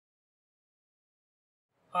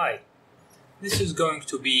Hi, this is going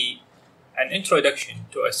to be an introduction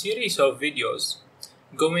to a series of videos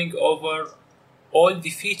going over all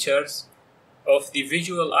the features of the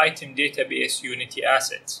Visual Item Database Unity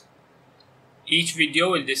assets. Each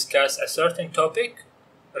video will discuss a certain topic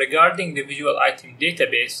regarding the Visual Item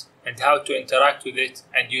Database and how to interact with it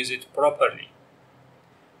and use it properly.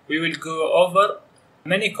 We will go over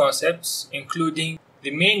many concepts, including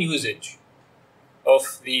the main usage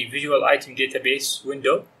of the Visual Item Database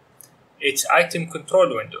window, its item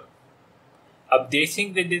control window,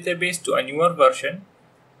 updating the database to a newer version,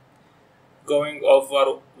 going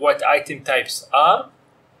over what item types are,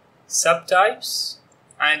 subtypes,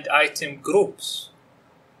 and item groups.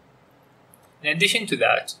 In addition to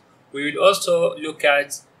that, we will also look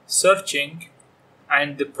at searching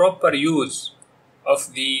and the proper use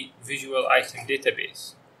of the Visual Item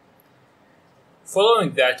Database.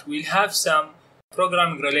 Following that, we'll have some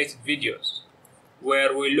programming related videos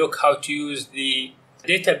where we look how to use the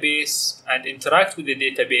database and interact with the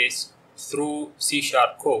database through C#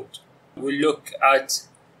 code. We'll look at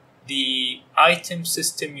the item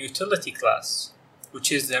system utility class,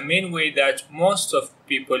 which is the main way that most of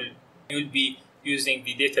people will be using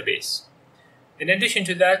the database. In addition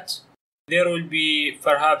to that, there will be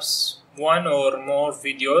perhaps one or more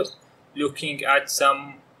videos looking at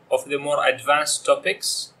some of the more advanced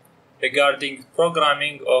topics regarding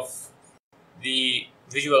programming of the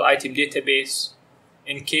Visual Item Database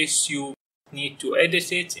in case you need to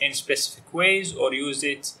edit it in specific ways or use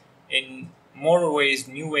it in more ways,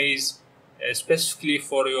 new ways, specifically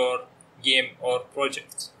for your game or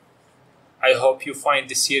project. I hope you find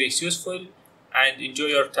this series useful and enjoy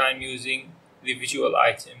your time using the Visual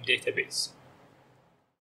Item Database.